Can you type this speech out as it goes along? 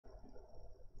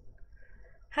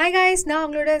Hi guys, now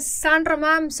I'm Sandra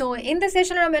Ma'am. So in this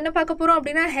session, we will talk about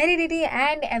heredity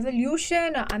and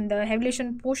evolution, and the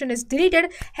evolution portion is deleted.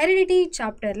 Heredity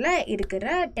chapter la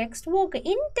irukra textbook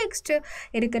in text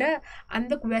irukra and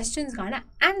the questions gana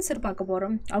answer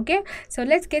paakaporum. Okay, so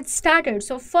let's get started.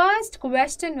 So first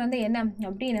question vandu enna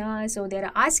appadina, so they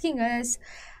are asking us,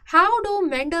 how do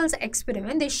Mendel's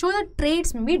experiment they show that traits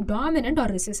may be dominant or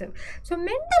recessive? So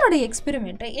Mendel's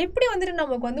experiment எப்படி வந்துட்டு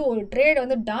நமக்கு வந்து ஒரு trait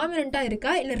வந்து dominant-ஆ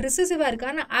இருக்கா இல்ல recessive-ஆ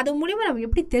இருக்கான்னு அது மூலமா நம்ம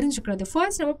எப்படி தெரிஞ்சுக்கிறது?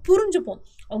 ஃபர்ஸ்ட் நம்ம புரிஞ்சுப்போம்.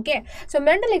 ஓகே, ஸோ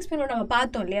மெண்டல் எக்ஸ்பெரிமெண்ட் நம்ம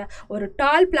பார்த்தோம் இல்லையா, ஒரு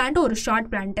டால் பிளான்ட் ஒரு ஷார்ட்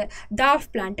பிளான்ட் டாஃப்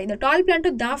பிளான்ட், இந்த டால்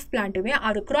பிளான்ட்டும் டாஃப் பிளான்ட்டுமே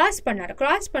அவர் கிராஸ்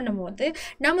பண்ணும்போது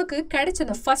நமக்கு கிடைச்ச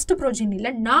அந்த ஃபர்ஸ்ட்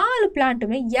ப்ரோஜினியில் 4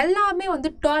 பிளான்ட்டுமே எல்லாமே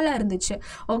வந்து டாலாக இருந்துச்சு.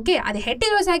 ஓகே, அது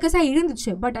ஹெட்டரோசைகஸாக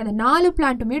இருந்துச்சு, பட் அந்த 4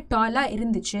 பிளான்ட்டுமே டாலாக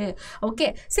இருந்துச்சு. ஓகே,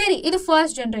 சரி, இது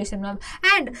first generation ma'am.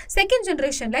 And second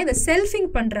ஜென்ரேஷனில் இந்த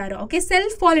செல்ஃபிங் பண்ணுறாரு. ஓகே,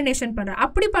 செல்ஃப் பாலினேஷன் பண்ணுறாரு.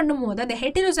 அப்படி பண்ணும்போது அந்த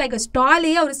ஹெட்டரோசைகஸ்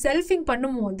டாலையே அவர் செல்ஃபிங்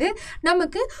பண்ணும்போது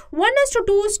நமக்கு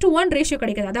 1:2:1 ரேஷியோ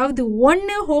கிடைக்குது. அதாவது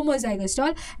 1 homozygous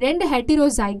doll, 2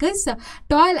 ஹெட்டரோசைகஸ்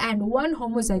doll and 1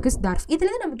 homozygous dwarf.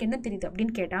 இதுலேருந்து நமக்கு என்ன தெரியுது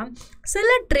அப்படின்னு கேட்டால், சில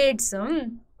ட்ரேட்ஸும்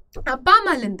அப்பா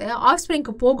அம்மாலேருந்து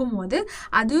ஆஃப்ஸ்ப்ரிங்க்கு போகும்போது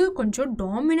அது கொஞ்சம்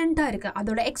டாமினண்ட்டாக இருக்குது,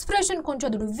 அதோட எக்ஸ்ப்ரெஷன் கொஞ்சம்,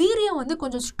 அதோட வீரியம் வந்து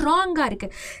கொஞ்சம் ஸ்ட்ராங்காக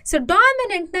இருக்குது. ஸோ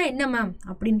டாமினண்ட்னா என்ன மேம்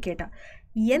அப்படின்னு கேட்டால்,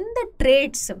 எந்த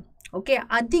ட்ரேட்ஸ் ஓகே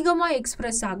அதிகமாக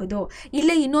எக்ஸ்ப்ரெஸ் ஆகுதோ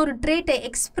இல்லை இன்னொரு ட்ரேட்டை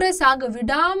எக்ஸ்ப்ரெஸ் ஆக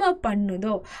விடாமல்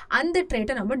பண்ணுதோ அந்த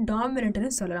ட்ரேட்டை நம்ம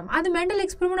டாமினண்ட்னு சொல்லலாம். அது மெண்டல்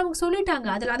எக்ஸ்பெரிமெண்ட் நமக்கு சொல்லிட்டாங்க.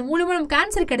 அதில் அது மூலமாக நமக்கு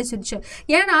ஆன்சர் கிடைச்சிருச்சு.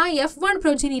 ஏன்னா F1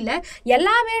 ப்ரோஜினியில்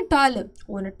எல்லாமே டாலு,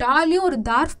 ஒரு டாலையும் ஒரு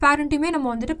டார்ஃப் பேரண்ட்டையுமே நம்ம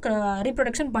வந்துட்டு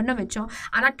ரீப்ரொடக்ஷன் பண்ண வச்சோம்.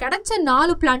 ஆனால் கிடைச்ச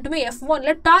 4 பிளான்ட்டுமே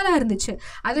F1ல டாலாக இருந்துச்சு,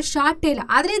 அது ஷார்ட் டெயில்.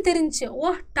 அதிலே தெரிஞ்சு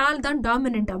ஓ டால் தான்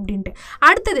டாமினண்ட் அப்படின்ட்டு.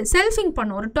 அடுத்தது செல்ஃபிங்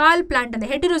பண்ணோம், ஒரு டால் பிளான்ட் அந்த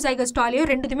ஹெட்டரோசைகஸ்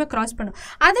டாலையும் ரெண்டுத்தையுமே கிராஸ் பண்ணோம்.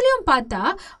 அதுலேயும் பார்த்தா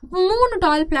 3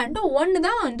 டால் பிளான்ட்டும் 1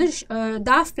 தான் வந்து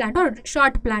டாஃப் பிளான்ட்டும் ஒரு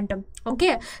ஷார்ட் பிளான்ட்டும். ஓகே,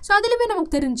 ஸோ அதுலேயுமே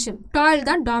நமக்கு தெரிஞ்சு டால்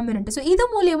தான் டாமினண்ட். ஸோ இது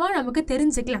மூலயமா நமக்கு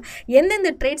தெரிஞ்சுக்கலாம்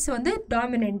எந்தெந்த ட்ரேட்ஸ் வந்து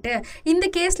டாமினண்ட்டு. இந்த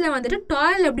கேஸில் வந்துட்டு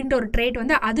டால் அப்படின்ற ஒரு ட்ரேட்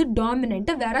வந்து அது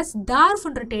டாமினண்ட்டு, வேற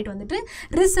டார்ஃப்ன்ற ட்ரேட் வந்துட்டு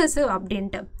ரிசசிவ்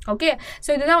அப்படின்ட்டு. ஓகே, ஸோ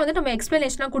இதுதான் வந்துட்டு நம்ம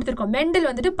எக்ஸ்பிளனேஷனாக கொடுத்துருக்கோம். மெண்டல்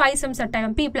வந்துட்டு பைசம்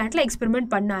சட்டம் பி பிளான்ட்டில்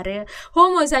எக்ஸ்பெரிமெண்ட் பண்ணார்.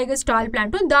 ஹோமோசைகஸ் டால்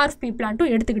பிளான்ட்டும் டார்ஃப் பி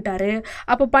பிளான்ட்டும் எடுத்துக்கிட்டாரு.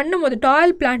 அப்போ பண்ணும்போது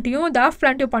டால் பிளான்ட்டையும் டார்ஃப்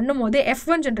பிளான்ட்டையும் பண்ணும்போது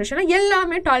F1 ஜென்ரேஷனில்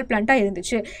எல்லாமே டால் பிளான்ட்டாக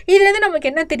இருந்துச்சு. இதுலேருந்து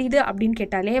நமக்கு என்ன தெரியுது அப்படின்னு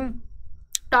கேட்டாலே,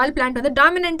 டால் பிளான்ட் வந்து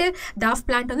டாமினண்ட்டு, டாஃப்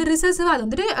பிளான்ட் வந்து ரிசசிவ். அது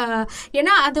வந்துட்டு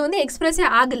ஏன்னா அது வந்து எக்ஸ்பிரஸே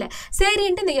ஆகலை.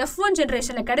 சரின்ட்டு இந்த F1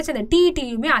 ஜென்ரேஷனில் கிடைச்ச அந்த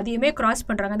டிடியுமே அதையுமே கிராஸ்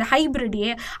பண்ணுறாங்க, அந்த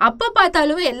ஹைப்ரிடையே. அப்போ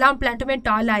பார்த்தாலுமே எல்லா பிளான்ட்டுமே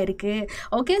டாலாக இருக்குது.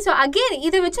 ஓகே, ஸோ அகெயின்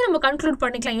இதை வச்சு நம்ம கன்க்ளூட்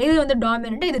பண்ணிக்கலாம் எது வந்து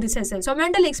டாமினண்ட், இது ரிசசிவ். ஸோ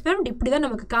மெண்டல் எக்ஸ்பெரிமெண்ட் இப்படி தான்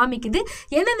நமக்கு காமிக்குது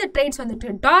எந்தெந்த ட்ரேட்ஸ்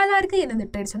வந்துட்டு டாலாக இருக்குது, எந்தெந்த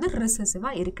ட்ரேட்ஸ் வந்து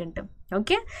ரிசசிவாக இருக்குன்ட்டு.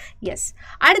 Okay, S.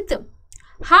 அடுத்து,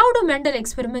 how do Mendel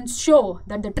experiments show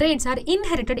that the traits are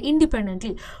inherited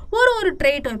independently? ஒரு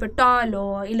ட்ரேட்டோ இப்போ டாலோ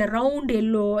இல்லை ரவுண்ட்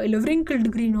எல்லோ இல்லை wrinkled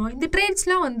greenோ இந்த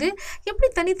ட்ரேட்ஸ்லாம் வந்து எப்படி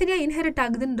தனித்தனியாக இன்ஹெரிட்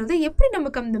ஆகுதுன்றது எப்படி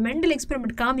நமக்கு அந்த மெண்டல்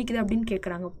எக்ஸ்பெரிமெண்ட் காமிக்குது அப்படின்னு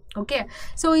கேட்குறாங்க. ஓகே,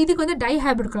 ஸோ இதுக்கு வந்து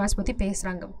டைஹைப்ரிட் கிராஸ் பற்றி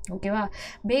பேசுகிறாங்க. ஓகேவா,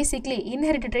 பேசிக்லி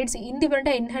இன்ஹெரிட்டட் ட்ரேட்ஸ்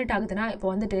இண்டிபெண்ட்டாக இன்ஹெரிட் ஆகுதுன்னா, இப்போ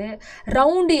வந்துட்டு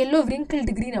ரவுண்டு எல்லோ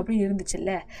wrinkled green அப்படின்னு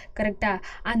இருந்துச்சுல்ல, கரெக்டாக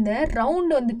அந்த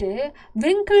ரவுண்டு வந்துட்டு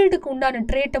wrinkledக்கு உண்டான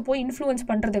ட்ரேட்டை போய் இன்ஃப்ளூயன்ஸ்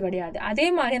பண்ணுறது கிடையாது. அதே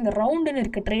மாதிரி அந்த ரவுண்டுன்னு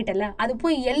இருக்க ட்ரேட் எல்லாம் அது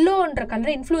போய் எல்லோன்ற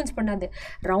கலரை இன்ஃப்ளூயன்ஸ் பண்ணாது.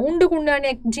 ரவுண்டுக்கு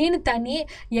உண்டான ஜீனு தனி,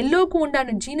 எல்லோக்கு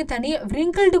உண்டான ஜீனு தனி,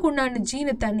 விரிங்கிள்டுக்கு உண்டான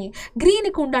ஜீனு தனி,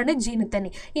 க்ரீனுக்கு உண்டான ஜீனு தனி.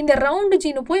 இந்த ரவுண்டு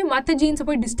ஜீனு போய் மற்ற ஜீன்ஸை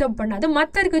போய் டிஸ்டர்ப் பண்ணாது,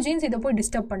 மற்ற இருக்க ஜீன்ஸ் இதை போய்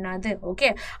டிஸ்டர்ப் பண்ணாது. ஓகே,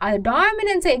 அது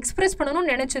டாமினன்ஸை எக்ஸ்பிரஸ்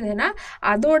பண்ணணும்னு நினச்சதுன்னா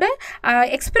அதோட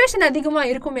எக்ஸ்பிரஷன் அதிகமாக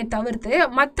இருக்குமே தவிர்த்து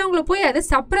மற்றவங்களை போய் அதை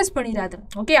சப்ரஸ் பண்ணிடாது.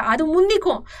 ஓகே, அது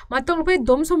முந்திக்கும், மற்றவங்களை போய்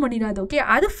துவம்சம் பண்ணிடாது. ஓகே,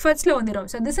 அது ஃபர்ஸ்ட்ல வந்துடும்.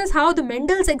 So this is how the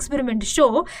Mendel's experiment show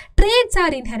traits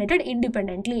are inherited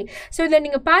independently. So இதில்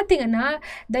நீங்கள் பார்த்தீங்கன்னா,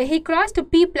 he crossed a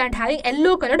pea plant having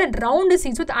yellow colored and round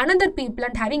seeds with another pea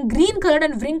plant having green colored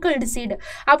and wrinkled seed.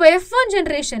 அப்போ F1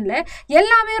 ஜென்ரேஷனில்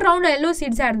எல்லாமே round yellow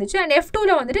சீட்ஸாக இருந்துச்சு, and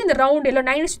F2ல வந்துட்டு இந்த round yellow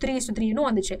 9:3:3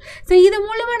 வந்துச்சு. ஸோ இது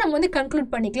மூலமாக நம்ம வந்து கன்க்ளூட்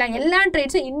பண்ணிக்கலாம் எல்லா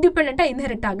ட்ரேட்ஸும் இண்டிபெண்ட்டாக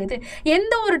இன்ஹெரிட் ஆகுது,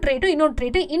 எந்த ஒரு ட்ரேட்டும் இன்னொரு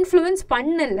ட்ரேட்டை இன்ஃப்ளூயன்ஸ்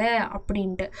பண்ணலை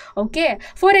அப்படின்ட்டு. ஓகே,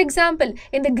 ஃபார் எக்ஸாம்பிள்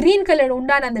இந்த க்ரீன் கலர்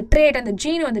உண்டான அந்த ட்ரேட், அந்த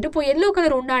ஜீன் வந்துட்டு இப்போ எல்லோ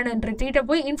கலர் உண்டான ட்ரேட்டை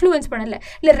போய் இன்ஃப்ளூயன்ஸ் பண்ணல,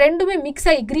 இல்லை ரெண்டுமே மிக்ஸ்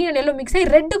ஆகி க்ரீன் அண்ட் எல்லோ மிக்ஸ் ஆகி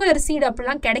ரெட் கலர் சீட்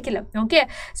அப்படிலாம் கிடைக்கல. ஓகே,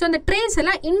 ஸோ அந்த ட்ரேட்ஸ்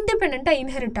எல்லாம் இண்டிபெண்ட்டாக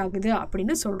இன்ஹெரிட் ஆகுது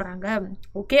அப்படின்னு சொல்கிறாங்க.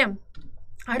 ஓகே,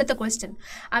 அடுத்த question.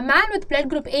 A man with blood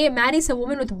group A marries a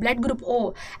woman with blood group O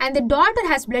and the daughter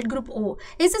has blood group O.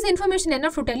 Is this information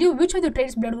enough to tell you which of the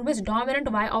traits blood group is dominant,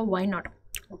 why or why not?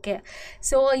 Okay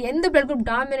so எந்த blood group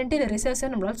dominant இல்லை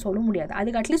ரிசர்வ்ஸ்னு நம்மளால் சொல்ல முடியாது.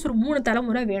 அதுக்கு at least ஒரு 3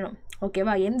 தலைமுறை வேணும்.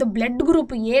 ஓகேவா, எந்த பிளட்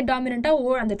குரூப் ஏ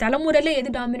டாமினண்ட்டாக அந்த தலைமுறையில் எது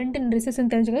டாமினன்ட்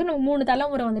ரிசர்வ்ஸ்ன்னு தெரிஞ்சுக்கிறது நம்ம 3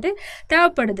 தலைமுறை வந்துட்டு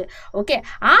தேவைப்படுது. ஓகே,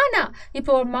 ஆனால்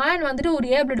இப்போ மேன் வந்துட்டு ஒரு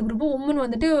ஏ பிளட் குரூப், உமன்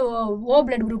வந்துட்டு ஓ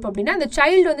பிளட் குரூப் அப்படின்னா அந்த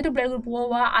சைல்டு வந்துட்டு பிளட் குரூப்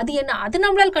ஓவா அது என்ன அது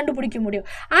நம்மளால் கண்டுபிடிக்க முடியும்.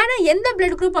 ஆனால் எந்த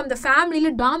பிளட் குரூப் அந்த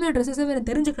ஃபேமிலியில் டாமினன்ட் ரிசர்வ்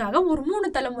தெரிஞ்சுக்கிறாங்க ஒரு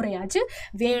 3 தலைமுறையாச்சும்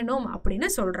வேணும் அப்படின்னு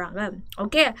சொல்கிறாங்க.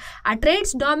 Okay,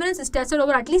 trades dominance is tested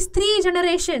over at least 3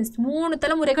 generations, 3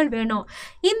 தலைமுறைகள் வேணும்.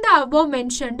 இந்த above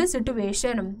mentioned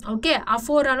situation. Okay,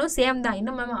 அஃபோராலும் same தான்.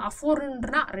 இன்னும் மேம்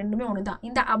அஃபோர்ன்றா ரெண்டுமே ஒன்று தான்.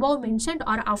 இந்த above mentioned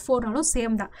or அஃபோராலும்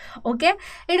சேம் தான். Okay,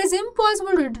 it is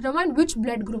impossible to determine which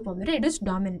blood group வந்துட்டு இட் இஸ்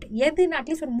டாமினன்ட். எதுன்னு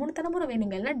அட்லீஸ்ட் ஒரு 3 தலைமுறை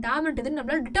வேணுங்க, இல்லை டாமினன்ட் எதுன்னு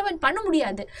நம்மளால் டிட்டர்மைன் பண்ண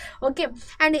முடியாது. Okay,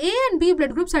 and A and B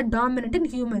blood groups R dominant in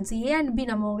humans. A and B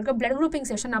நம்ம உங்களுக்கு பிளட் குரூப்பிங்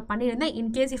செஷன் நான் பண்ணியிருந்தேன்.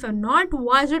 In case if I not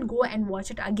watch it, go and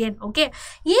watch it again. Okay,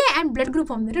 A and blood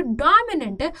group வந்துட்டு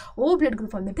dominant, ஓ blood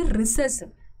group வந்துட்டு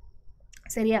reserve.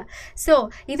 சரியா, so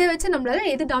இதை வச்சு நம்மளால்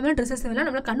எது டாமினன்ட் ரிசர்வ் வேணால்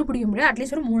நம்மளால் கண்டுபிடிக்க முடியும்.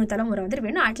 அட்லீஸ்ட் ஒரு 3 தலைமுறை வந்துட்டு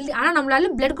வேணும். ஆனால் நம்மளால்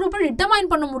பிளட் குரூப்பை டிட்டர்மைன்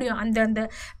பண்ண முடியும். அந்த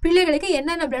பிள்ளைகளுக்கு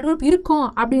என்னென்ன பிளட் குரூப் இருக்கும்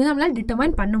அப்படின்னு நம்மளால்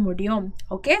டிட்டர்மைன் பண்ண முடியும்.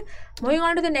 Okay, moving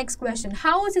on to the next question.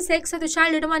 How is the sex of the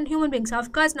child determine human beings?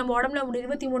 Of course நம்ம உடம்புல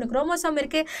 23 குரோமோசோம்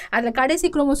இருக்குது. அதில் கடைசி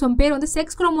குரோமோசோம் பேர் வந்து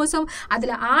செக்ஸ் குரோமோசோம்.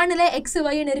 அதில் ஆணில்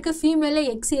XYன்னு இருக்குது, ஃபீமேலில்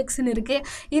XX இருக்குது.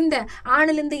 இந்த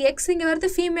ஆணிலேருந்து எக்ஸ் இங்கே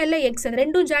வருது, ஃபீமேலில் எக்ஸ், அது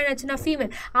ரெண்டும் ஜாயின் ஆச்சுன்னா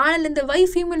female. ஆணிலேருந்து Y,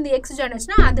 female X join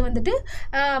அது வந்துட்டு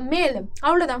மேல்.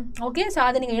 அவ்வளோதான். ஓகே, ஸோ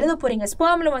அதை நீங்கள் எழுத போகிறீங்க.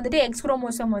 ஸ்பெர்மில் வந்துட்டு எக்ஸ்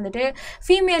குரோமோசோம் வந்துட்டு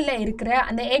ஃபீமேலில் இருக்கிற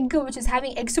அந்த egg which is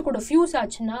having X கூட ஃபியூஸ்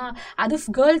ஆச்சுன்னா அது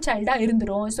கேர்ள் சைல்டாக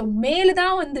இருந்துடும். ஸோ மேல்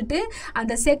தான் வந்துட்டு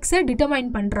அந்த செக்ஸை டிட்டர்மைன்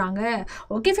பண்ணுறாங்க.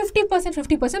 ஓகே,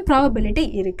 50% ப்ராபபிலிட்டி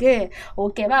இருக்குது.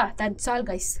 ஓகேவா, தட்ஸ் ஆல்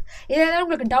கைஸ். இதில் ஏதாவது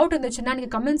உங்களுக்கு டவுட் இருந்துச்சுன்னா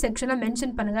நீங்கள் கமெண்ட் செக்ஷனில்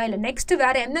மென்ஷன் பண்ணுங்கள். இல்லை நெக்ஸ்ட்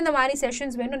வேறு எந்தெந்த மாதிரி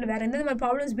செஷன்ஸ் வேணும், இல்லை வேறு எந்தெந்த மாதிரி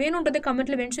ப்ராப்ளம்ஸ் வேணுன்றது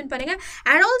கமெண்ட்டில் மென்ஷன் பண்ணுங்கள்.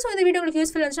 அண்ட் ஆல்சோ இந்த வீடியோ உங்களுக்கு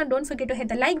யூஸ்ஃபுல் இருந்துச்சுன்னா don't forget to hit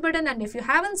the like button, and if you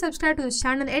haven't subscribed to this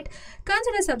channel yet,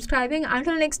 consider subscribing.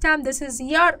 Until next time, this is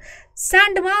your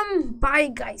Sandra Ma'am. Bye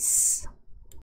guys.